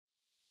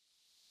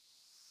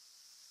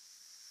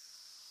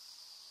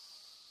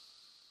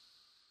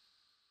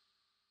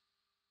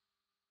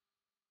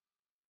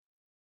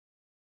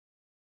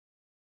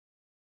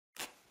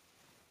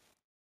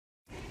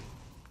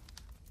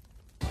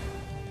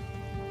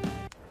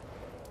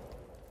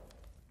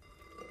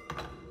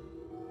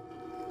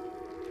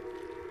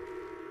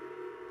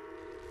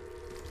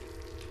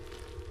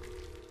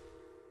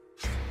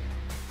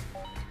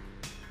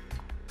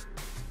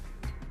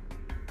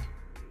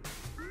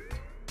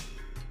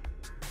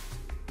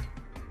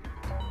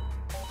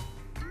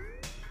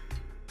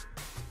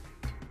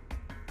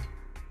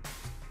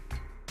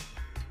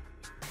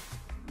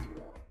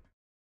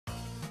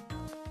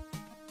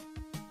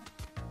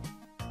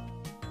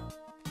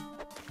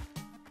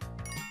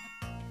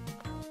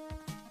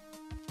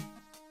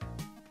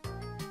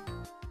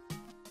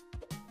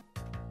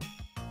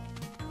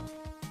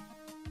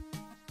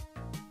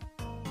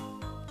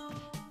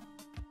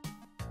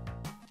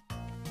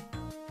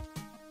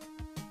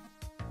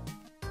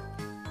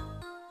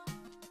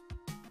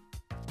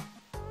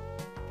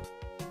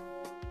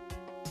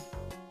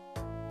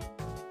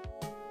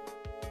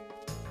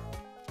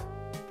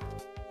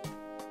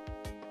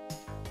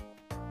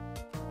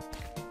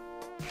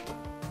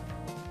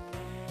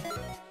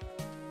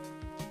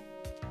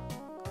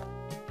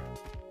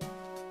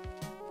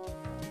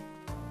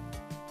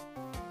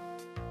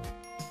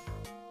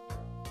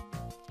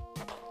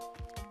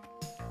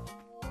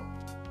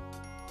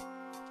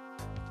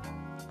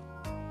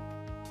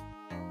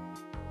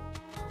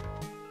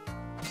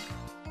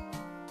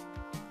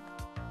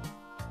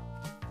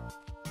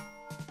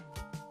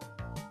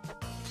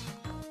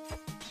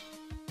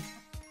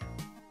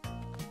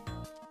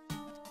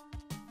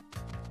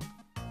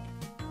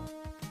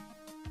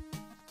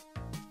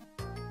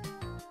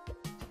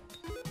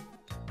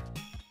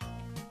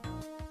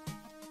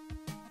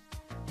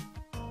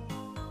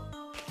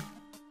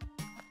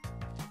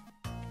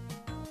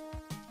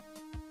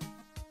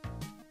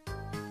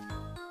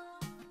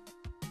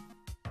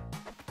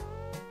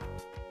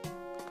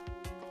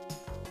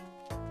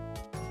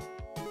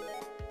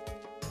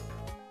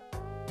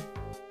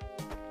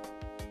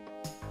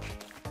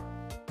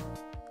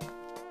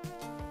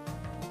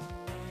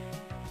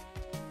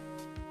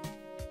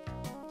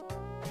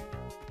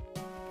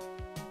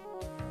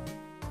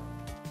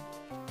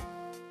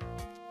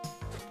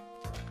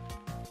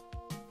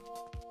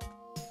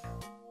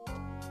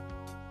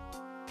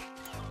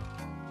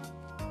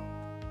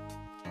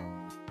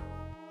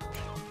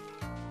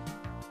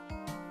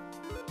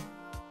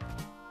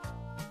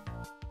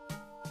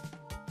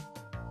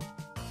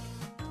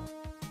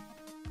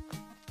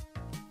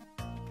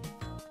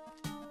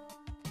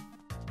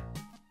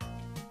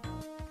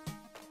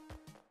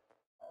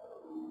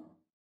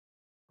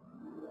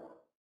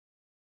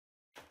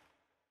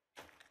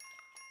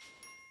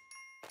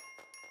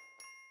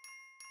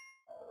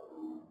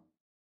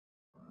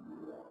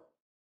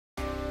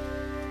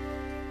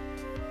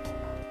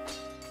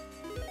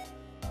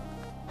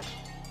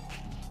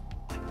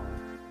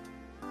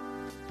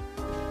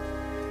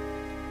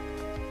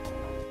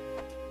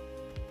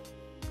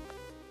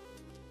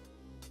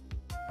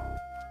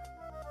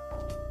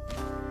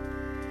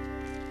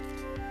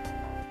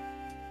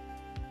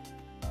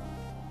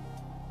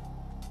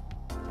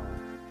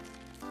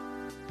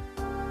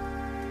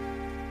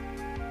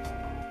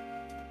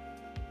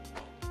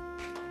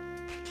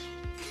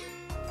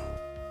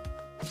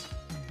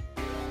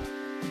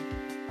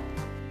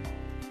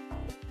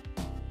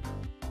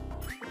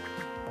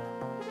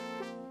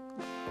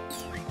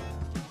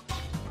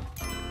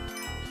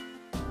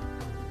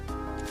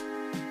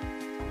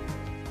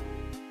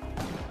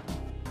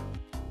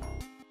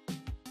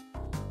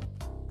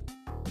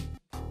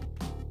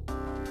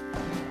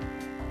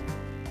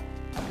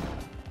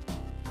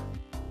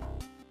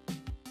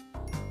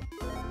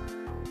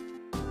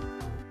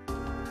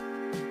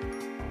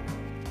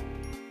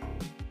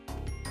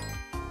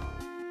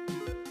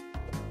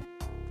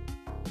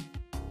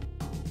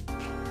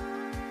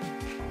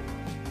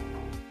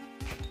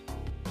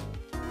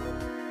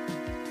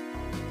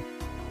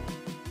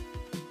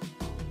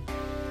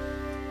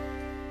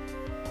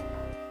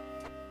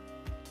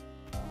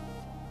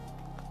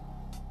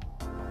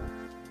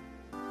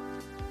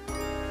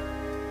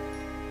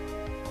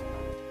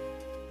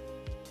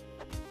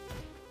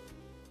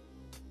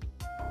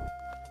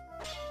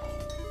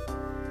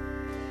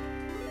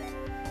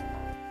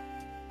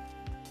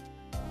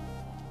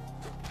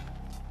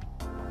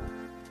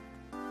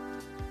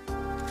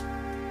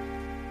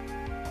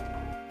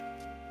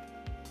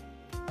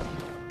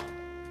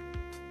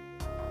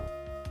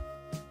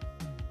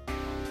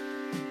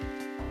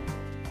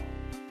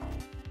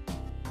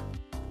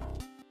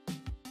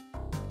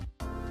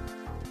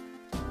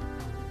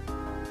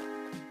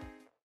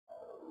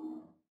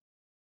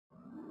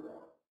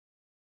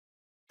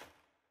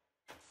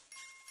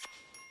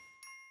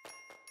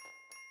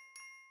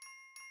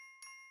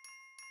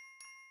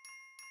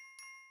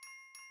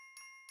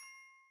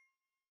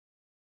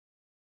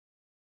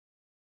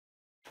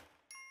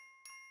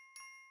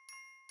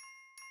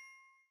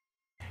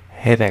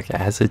Hey there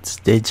guys, it's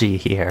Digi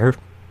here.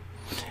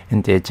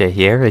 And Digi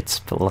here, it's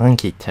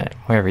Spelunky time.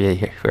 We're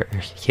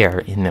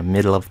here in the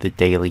middle of the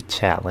daily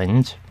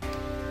challenge.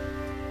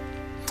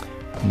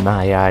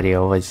 My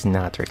audio is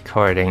not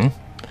recording,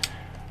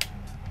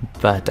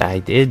 but I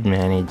did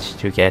manage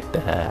to get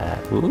the...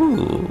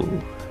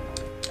 Ooh!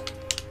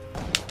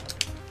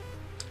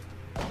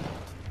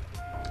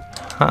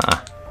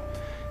 Huh.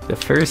 The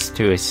first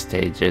two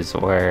stages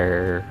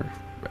were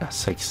a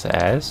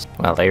success.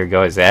 Well, there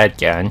goes that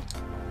gun.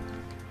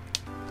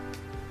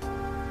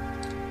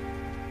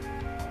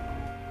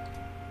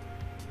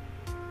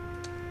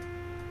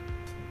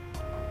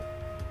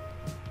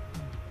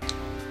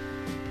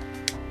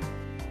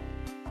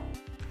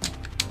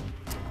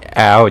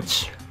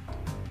 Ouch.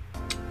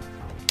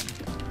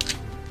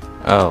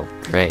 Oh,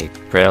 great.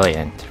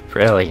 Brilliant.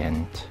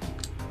 Brilliant.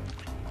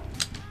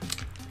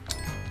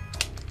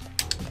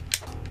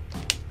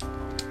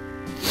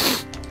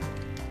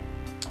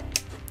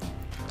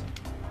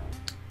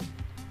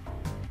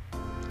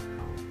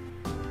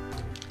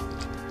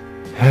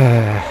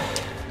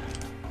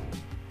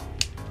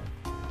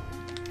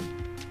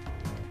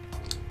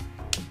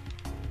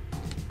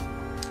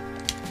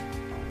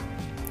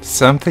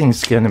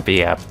 Something's gonna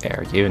be up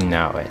there, you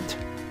know it.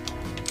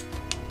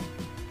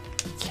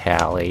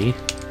 Callie.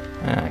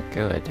 Ah,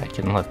 good, I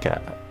can look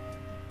up.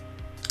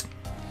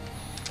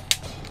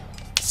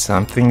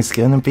 Something's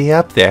gonna be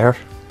up there.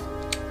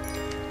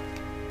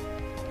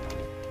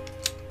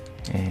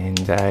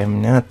 And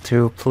I'm not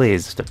too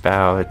pleased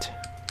about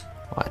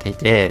what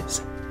it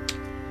is.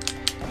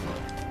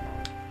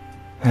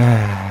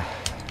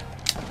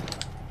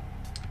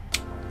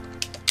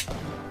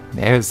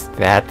 There's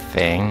that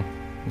thing.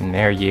 And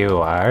there you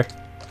are.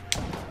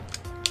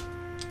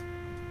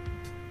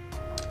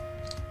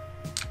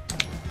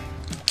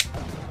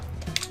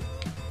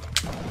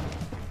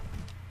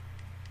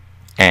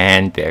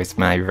 And there's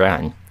my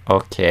run.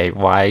 Okay,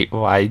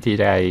 why did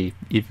I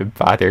even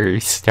bother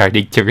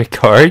starting to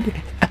record?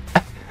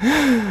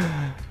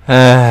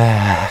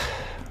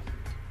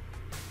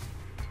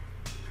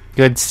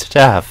 Good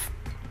stuff.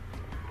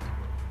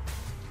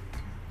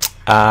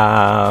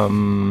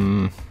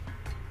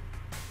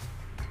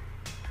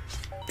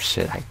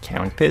 Should I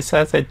count this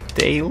as a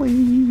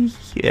daily?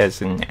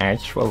 As an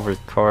actual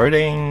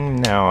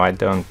recording? No, I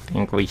don't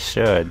think we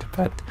should,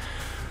 but...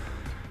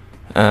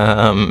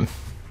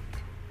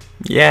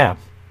 yeah.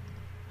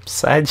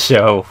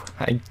 Sideshow,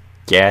 I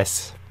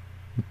guess.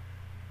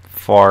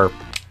 For...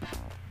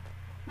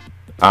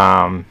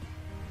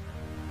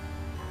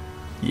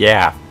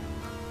 yeah.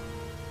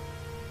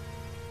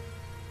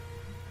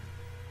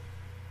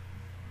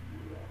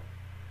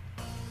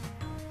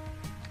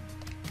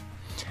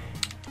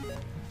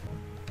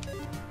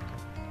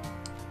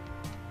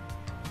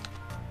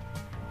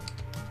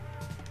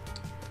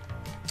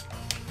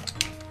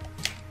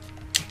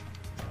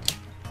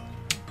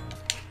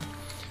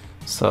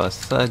 So a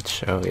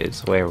slideshow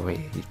is where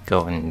we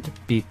go and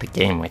beat the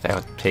game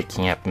without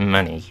picking up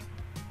money,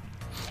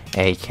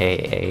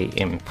 aka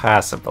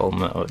impossible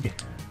mode.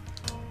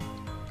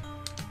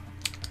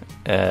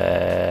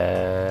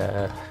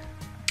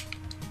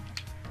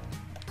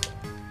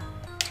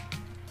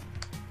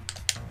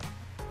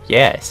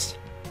 Yes.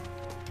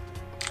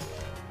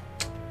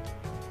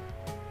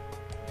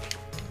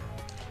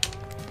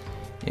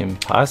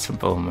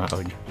 Impossible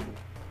mode.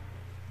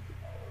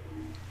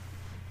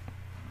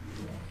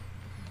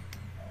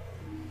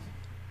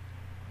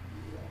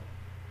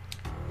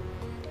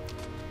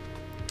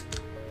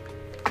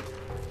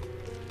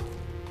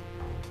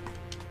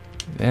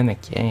 Then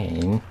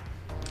again,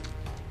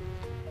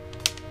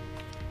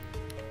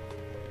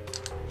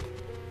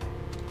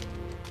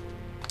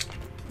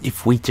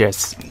 if we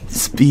just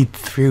speed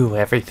through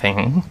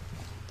everything,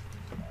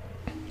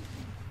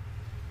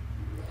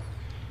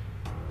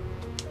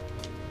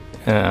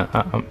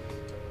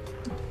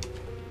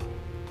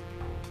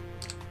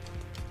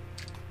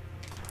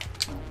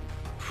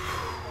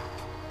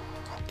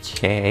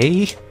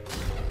 okay.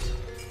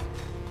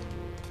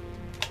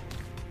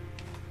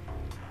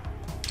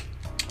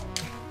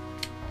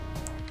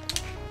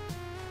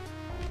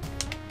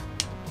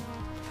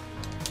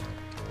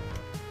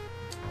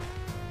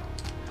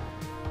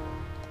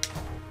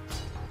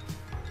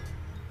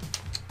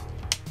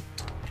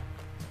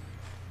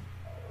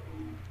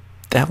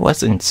 That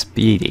wasn't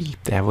speedy,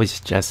 that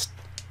was just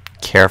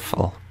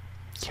careful.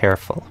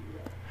 Careful.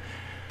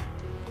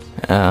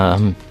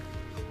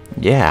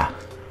 Yeah.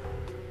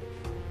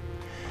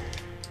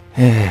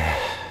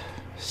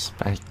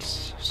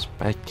 Spikes,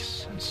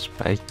 spikes,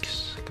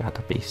 spikes.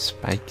 Gotta be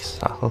spikes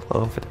all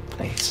over the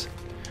place.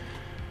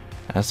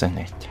 Doesn't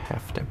it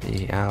have to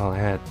be? I'll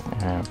add...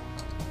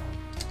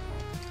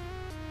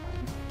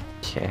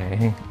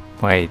 okay.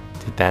 Wait,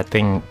 did that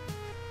thing...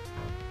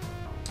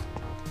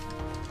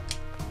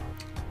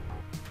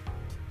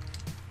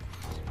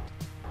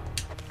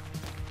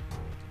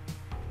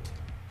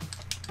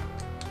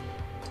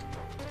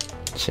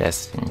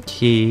 Chest and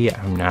key.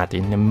 I'm not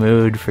in the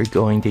mood for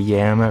going to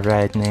Yama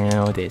right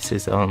now. This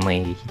is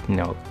only,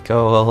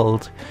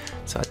 gold.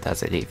 so it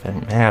doesn't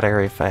even matter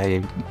if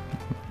I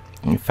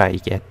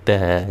get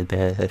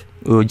the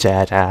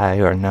Rouge-like eye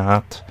or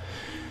not.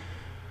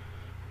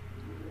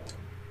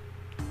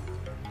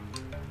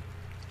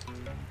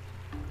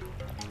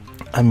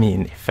 I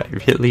mean, if I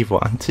really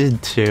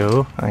wanted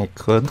to, I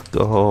could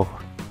go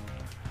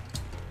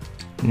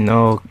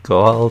no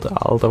gold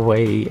all the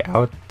way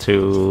out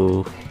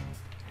to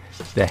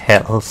the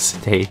hell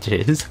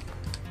stages.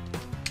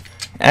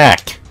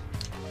 Ack!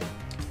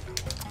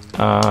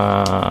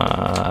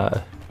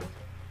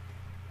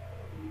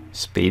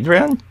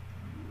 Speedrun?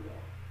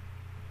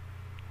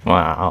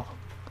 Wow.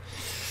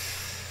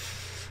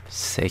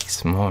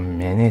 6 more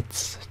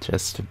minutes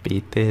just to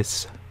beat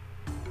this.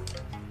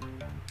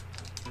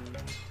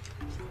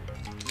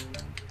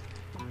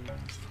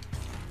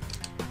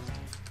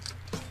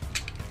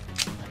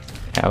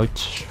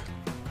 Ouch.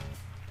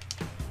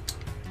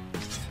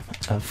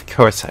 Of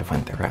course I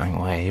went the wrong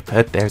way,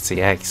 but there's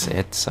the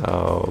exit,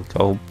 so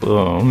go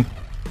boom.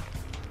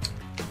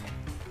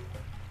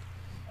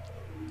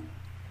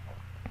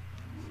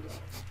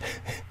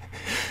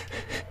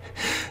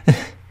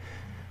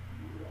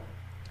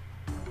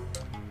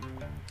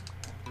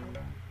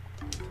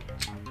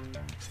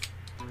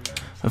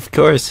 Of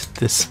course,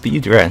 the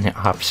speedrun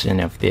option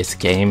of this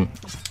game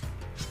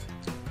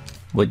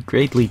would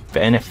greatly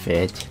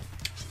benefit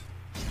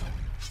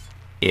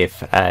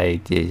if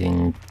I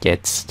didn't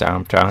get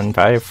stomped on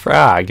by a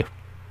frog.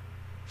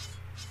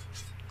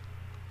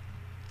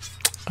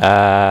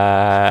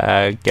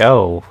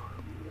 Go.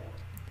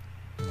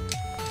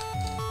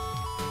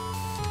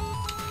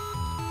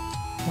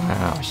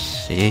 Wow,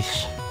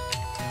 sheesh.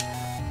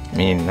 I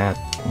mean, not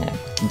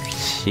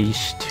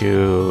sheesh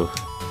to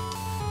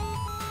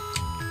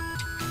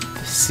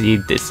the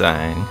seed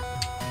design.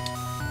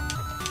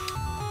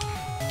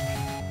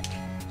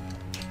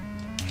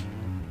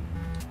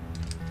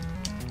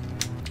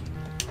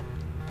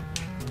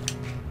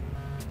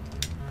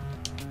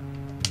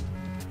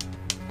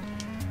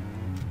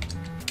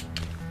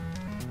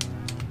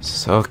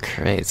 So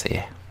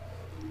crazy.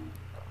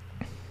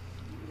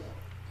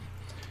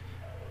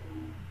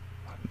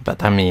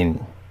 But I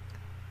mean,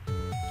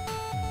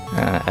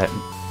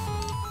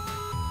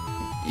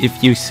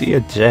 if you see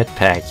a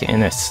jetpack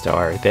in a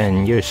store,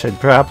 then you should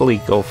probably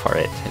go for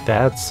it.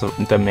 That's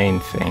the main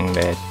thing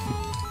that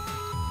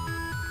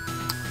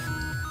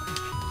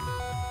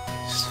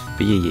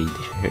speed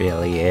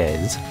really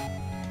is.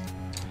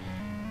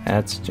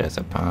 That's just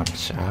a pawn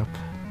shop.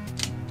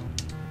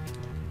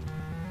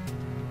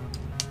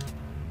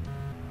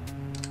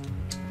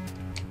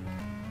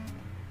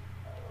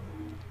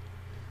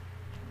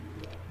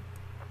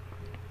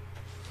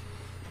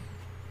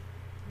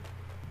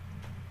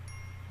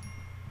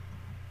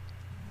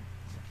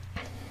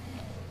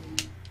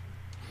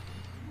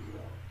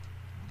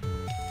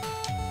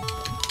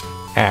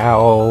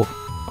 Ow.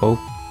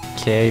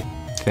 Okay,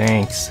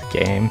 thanks,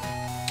 game.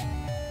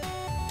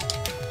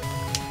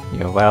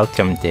 You're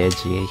welcome,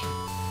 Digi.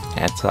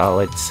 That's all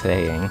it's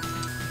saying.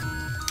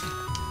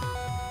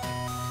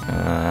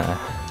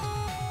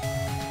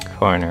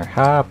 Corner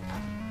hop.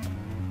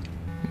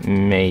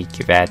 Make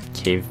that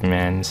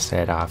caveman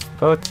set off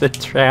both the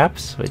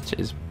traps, which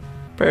is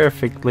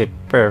perfectly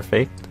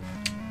perfect.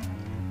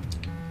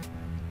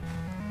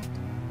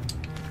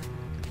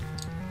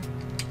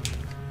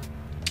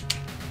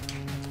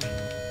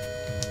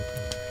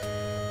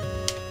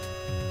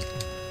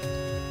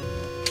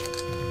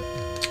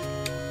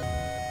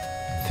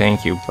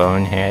 Thank you,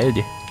 bonehead.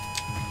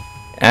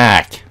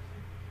 Ack!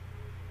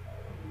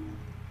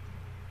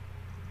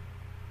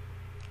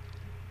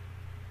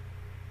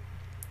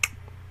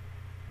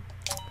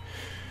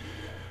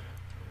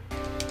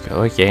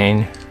 Go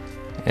again.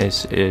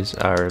 This is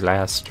our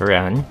last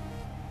run.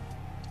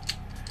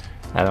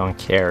 I don't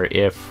care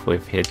if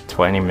we've hit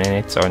 20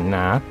 minutes or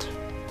not.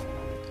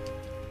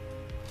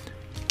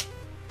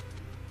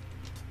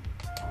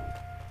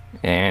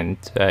 And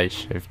I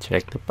should have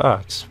checked the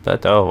box,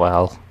 but oh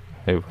well.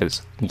 It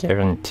was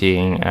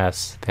guaranteeing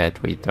us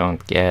that we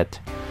don't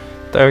get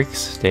dark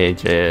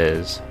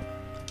stages.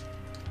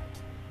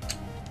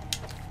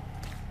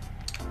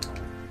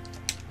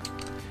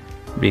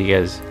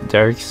 Because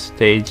dark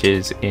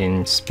stages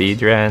in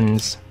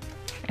speedruns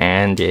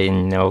and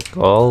in no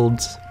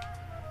golds,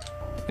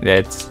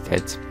 that's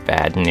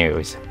bad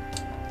news.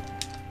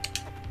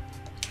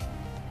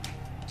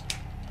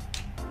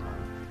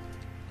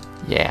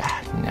 Yeah,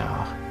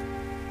 no.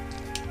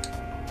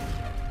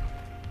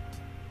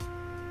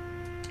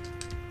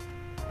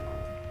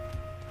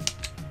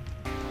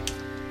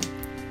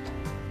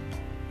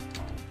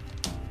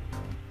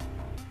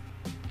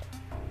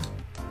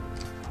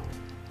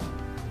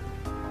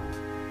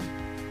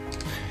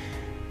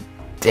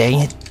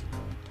 Dang it.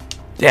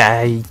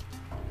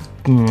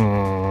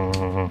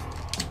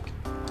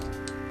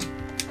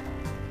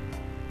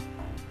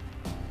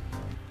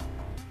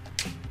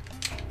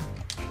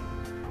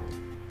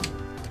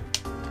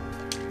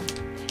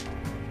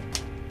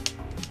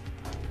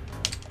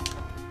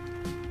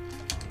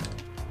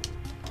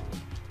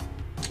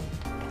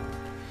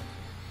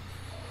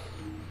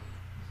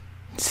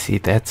 See,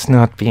 that's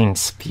not being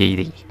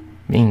speedy.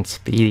 Being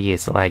speedy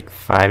is like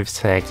 5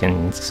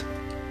 seconds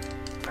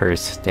per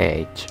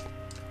stage.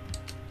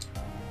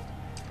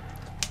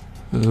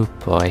 Oh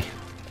boy.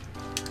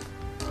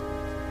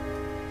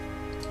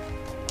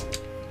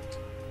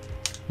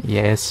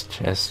 Yes,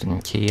 chest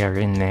and key are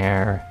in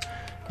there.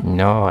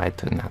 No, I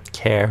do not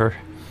care.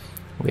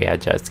 We are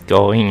just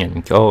going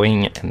and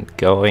going and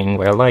going.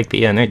 We're like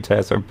the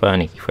Energizer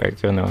Bunny. We're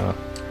gonna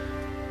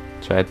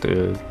try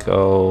to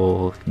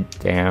go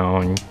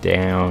down,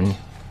 down,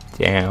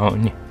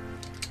 down.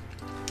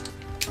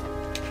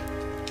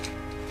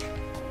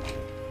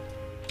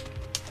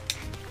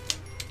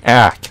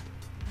 Ah!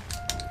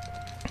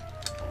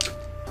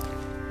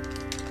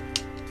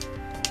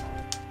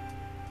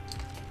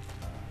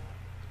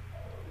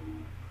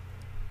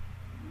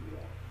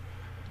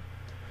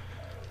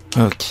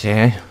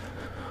 Okay.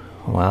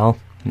 Well,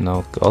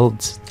 no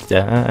gold's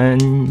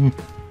done.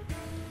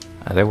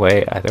 Other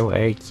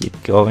way,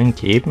 keep going,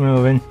 keep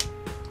moving.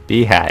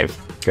 Beehive,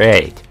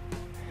 great.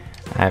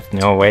 I have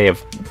no way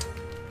of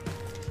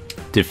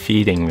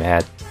defeating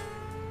that.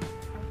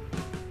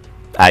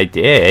 I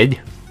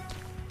did.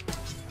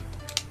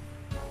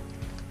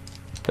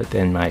 But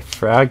then my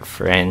frog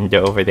friend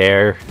over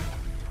there...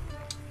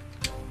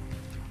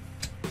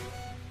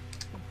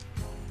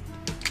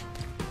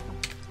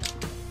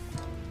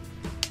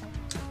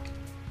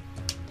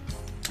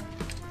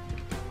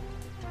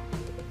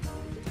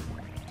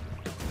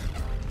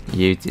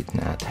 You did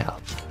not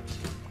help.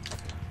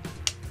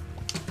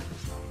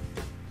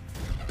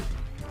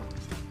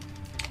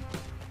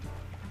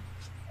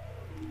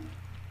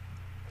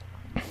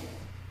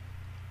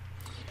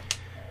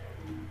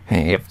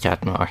 Hey, I've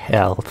got more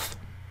health.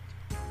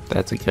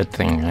 That's a good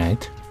thing,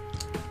 right?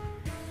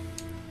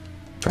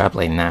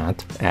 Probably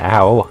not.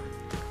 Ow.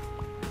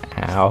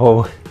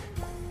 Ow.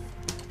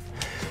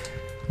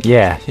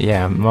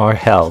 Yeah, more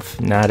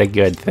health. Not a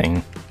good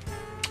thing.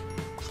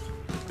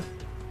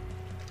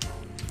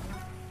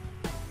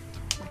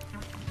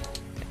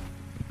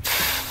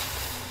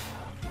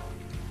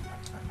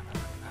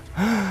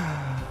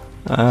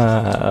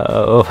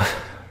 Oh.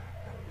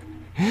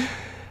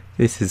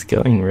 This is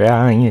going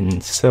wrong in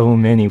so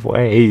many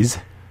ways.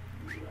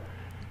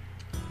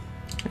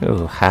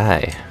 Oh,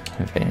 hi,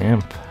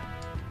 vamp.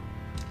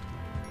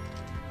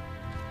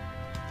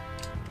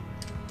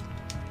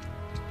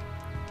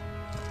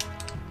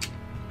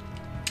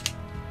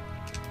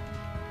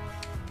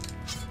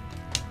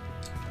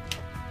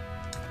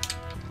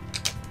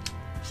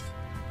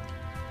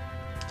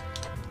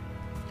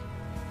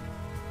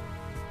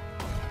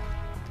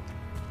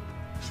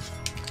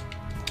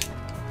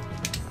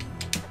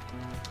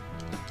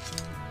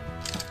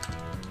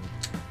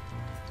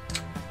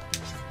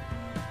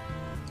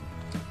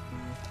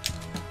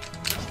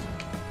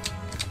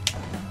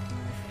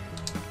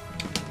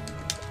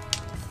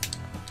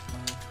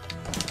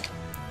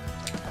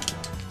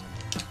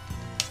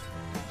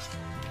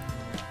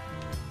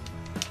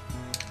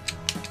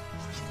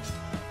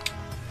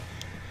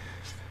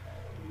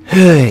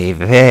 Hey,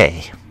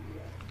 vey.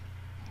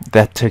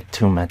 That took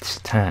too much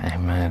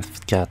time.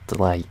 I've got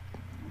like...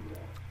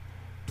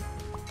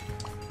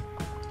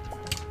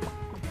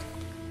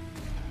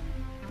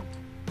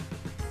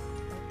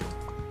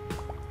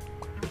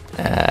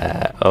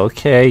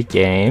 Okay,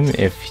 game,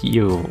 if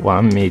you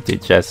want me to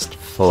just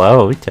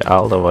float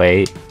all the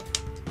way...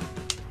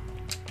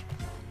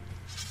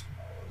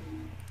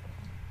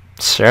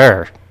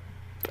 Sure.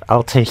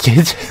 I'll take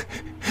it.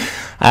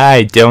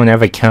 I don't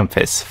have a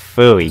compass.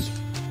 Phooey.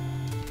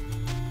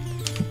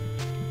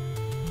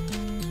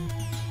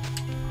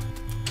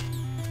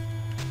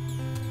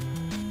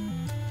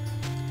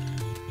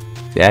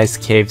 The ice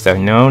caves are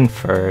known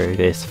for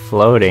this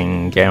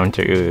floating down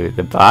to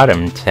the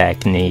bottom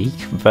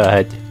technique,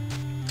 but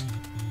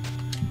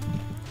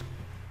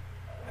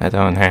I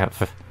don't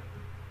have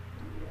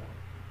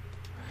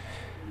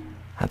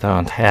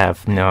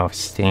no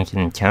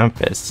stinking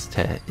compass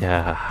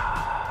to,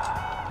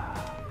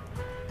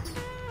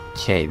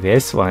 Okay,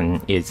 this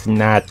one is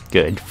not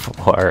good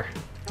for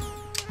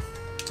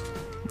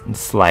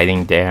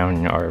sliding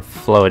down or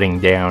floating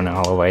down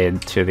all the way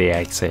to the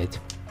exit.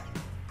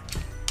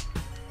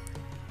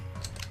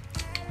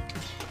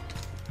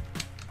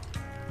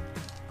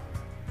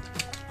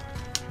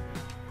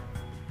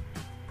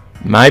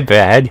 My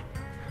bad.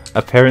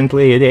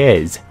 Apparently it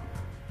is.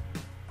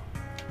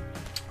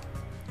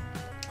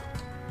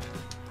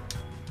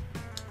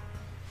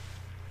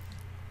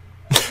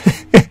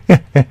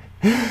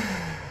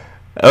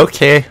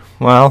 Okay,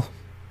 well,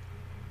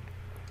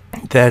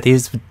 that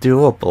is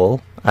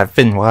doable. I've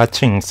been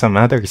watching some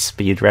other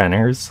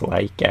speedrunners,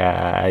 like,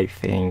 I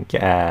think,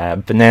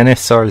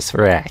 Bananasaurus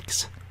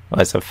Rex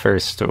was the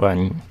first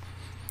one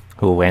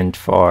who went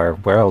for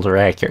world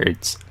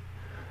records.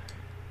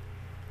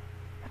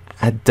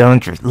 I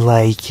don't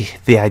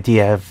like the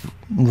idea of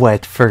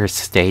wet first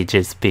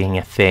stages being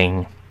a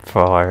thing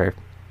for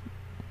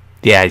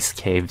the ice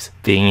caves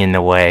being in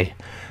the way.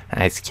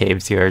 Ice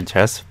caves, you're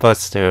just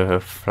supposed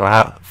to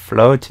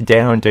float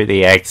down to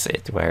the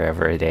exit,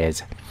 wherever it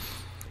is.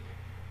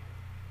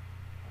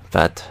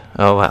 But,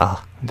 oh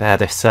well,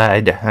 that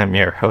aside, I'm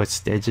your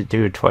host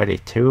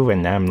Digidude22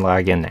 and I'm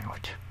logging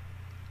out.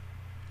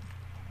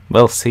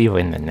 We'll see you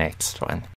in the next one.